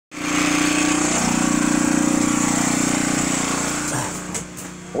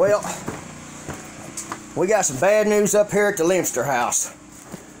Well, we got some bad news up here at the Limster house.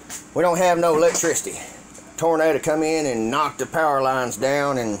 We don't have no electricity. Tornado come in and knocked the power lines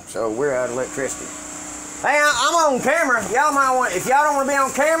down, and so we're out of electricity. Hey, I'm on camera. Y'all might want, if y'all don't want to be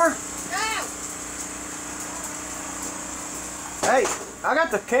on camera. No. Hey, I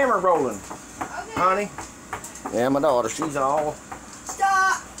got the camera rolling. Okay. Honey. Yeah, my daughter, she's all.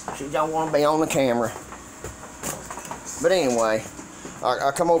 Stop. She don't want to be on the camera. But anyway,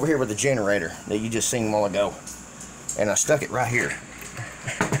 I come over here with the generator that you just seen a while ago, and I stuck it right here.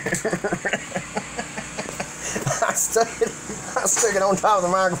 I stuck it on top of the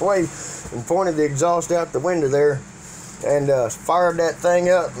microwave and pointed the exhaust out the window there, and fired that thing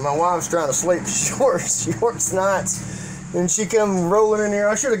up. My wife's trying to sleep short nights, and she come rolling in here.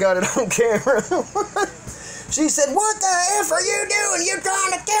 I should have got it on camera. She said, "What the F are you doing? You're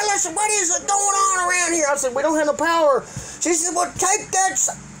trying to kill us? What is it going on around here?" I said, "We don't have no power." She said, "Well, take that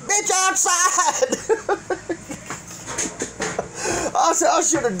bitch outside." I said, I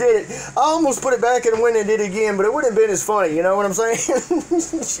should have did it. I almost put it back in the window and did it again, but it wouldn't have been as funny, you know what I'm saying?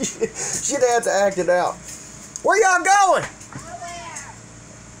 She'd have to act it out. Where y'all going?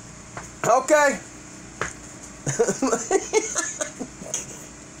 Okay.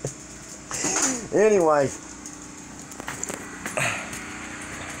 Anyway.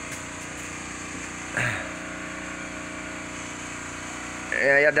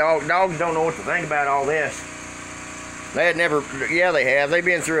 Yeah, dogs don't know what to think about all this. They had never, yeah, they have. They've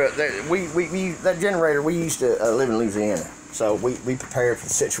been through it. That generator, we used to live in Louisiana, so we prepared for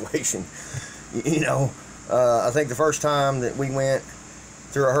the situation. You know, I think the first time that we went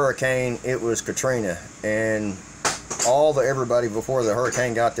through a hurricane, it was Katrina, and everybody before the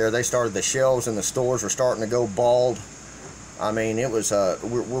hurricane got there, they started, the shelves in the stores were starting to go bald. I mean, it was,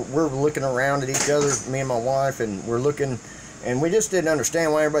 we're looking around at each other, me and my wife, and we're looking. And we just didn't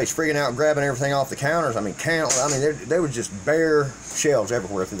understand why everybody's freaking out, grabbing everything off the counters. I mean, they were just bare shelves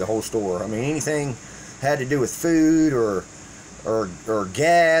everywhere through the whole store. I mean, anything had to do with food or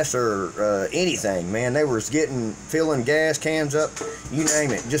gas or anything, man. They were filling gas cans up, you name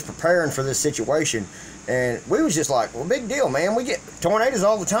it, just preparing for this situation. And we was just like, well, big deal, man. We get tornadoes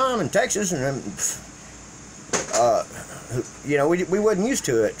all the time in Texas, and you know, we wasn't used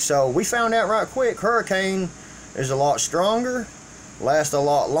to it. So we found out right quick, hurricane is a lot stronger, lasts a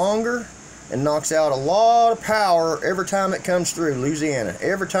lot longer, and knocks out a lot of power every time it comes through Louisiana.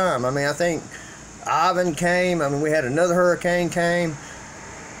 Every time. I mean, I think Ivan came. I mean, we had another hurricane came.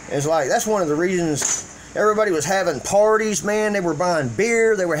 It's like, that's one of the reasons everybody was having parties, man. They were buying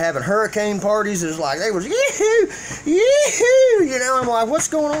beer. They were having hurricane parties. It was like, they was, yee-hoo, yee-hoo. You know, I'm like, what's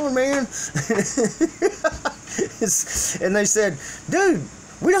going on, man? And they said, dude,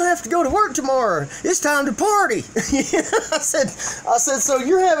 we don't have to go to work tomorrow. It's time to party. I said, so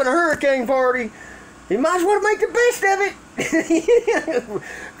you're having a hurricane party. You might as well make the best of it.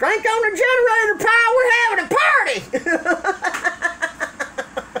 Crank on the generator, pal. We're having a party.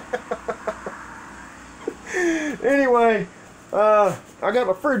 Anyway, I got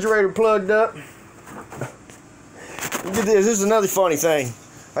my refrigerator plugged up. Look at this. This is another funny thing.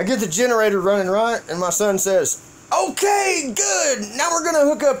 I get the generator running right, and my son says, "Okay, good. Now we're going to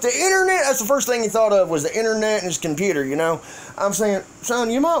hook up the internet." That's the first thing he thought of, was the internet and his computer, you know. I'm saying, son,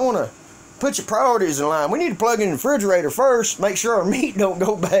 you might want to put your priorities in line. We need to plug in the refrigerator first, make sure our meat don't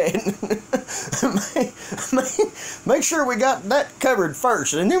go bad. Make sure we got that covered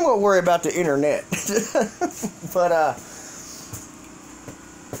first, and then we'll worry about the internet. But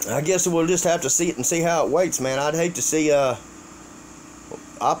I guess we'll just have to see it and see how it waits, man. I'd hate to see, I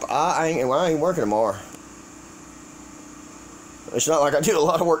ain't working tomorrow. It's not like I do a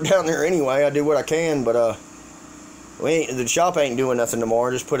lot of work down there anyway. I do what I can, but the shop ain't doing nothing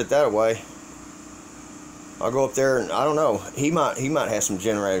tomorrow. Just put it that way. I'll go up there, and I don't know. He might have some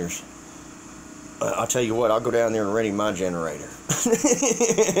generators. I'll tell you what. I'll go down there and ready my generator.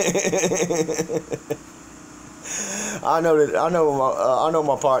 I know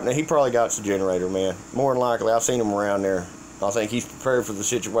my partner. He probably got some generator, man. More than likely, I've seen him around there. I think he's prepared for the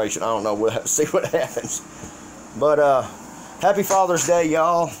situation. I don't know. We'll have to see what happens. But happy Father's Day,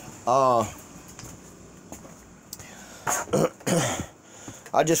 y'all.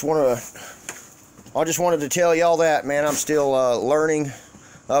 I just wanted to tell y'all that, man. I'm still learning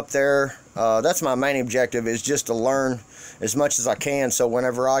up there. That's my main objective, is just to learn as much as I can, so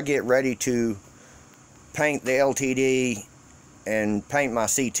whenever I get ready to paint the LTD and paint my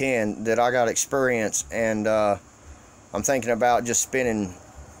C10, that I got experience. And I'm thinking about just spending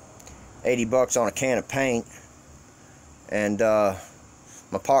 $80 on a can of paint, and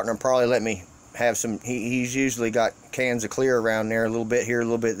my partner probably let me have some. He's usually got cans of clear around there, a little bit here, a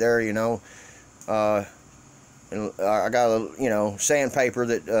little bit there, you know. And I got a sandpaper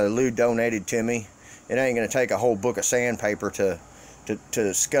that Lou donated to me. It ain't gonna take a whole book of sandpaper to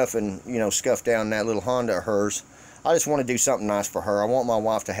scuff down that little Honda of hers. I just want to do something nice for her. I want my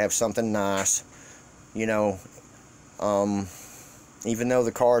wife to have something nice, you know. Even though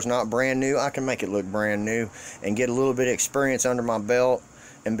the car's not brand new, I can make it look brand new and get a little bit of experience under my belt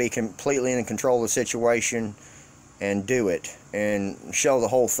and be completely in control of the situation and do it and show the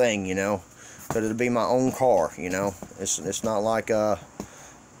whole thing, you know. But it'll be my own car, you know. It's not like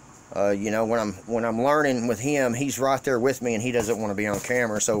you know, when I'm learning with him, he's right there with me and he doesn't want to be on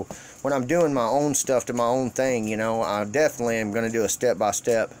camera. So when I'm doing my own stuff to my own thing, you know, I definitely am going to do a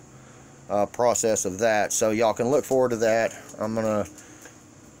step-by-step process of that. So y'all can look forward to that. I'm going to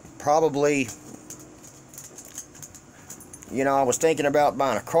probably, you know, I was thinking about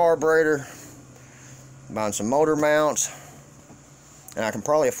buying a carburetor, buying some motor mounts, and I can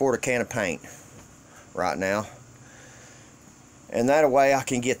probably afford a can of paint right now. And that way I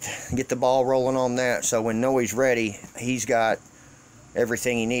can get the ball rolling on that. So when Noe's ready, he's got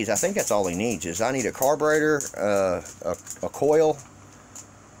everything he needs. I think that's all he needs. Is I need a carburetor, a coil.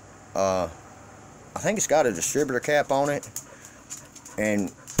 I think it's got a distributor cap on it.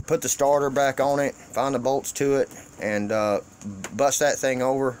 And put the starter back on it. Find the bolts to it, and bust that thing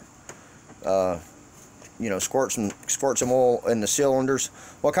over. You know, squirt some oil in the cylinders.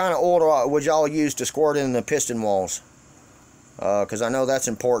 What kind of oil would y'all use to squirt in the piston walls? Because I know that's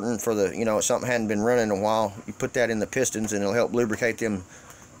important for the, you know, if something hadn't been running in a while, you put that in the pistons and it'll help lubricate them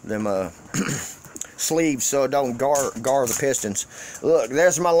sleeves so it don't gar the pistons. Look,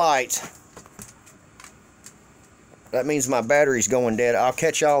 there's my lights. That means my battery's going dead. I'll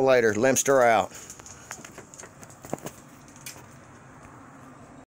catch y'all later. Lemster out.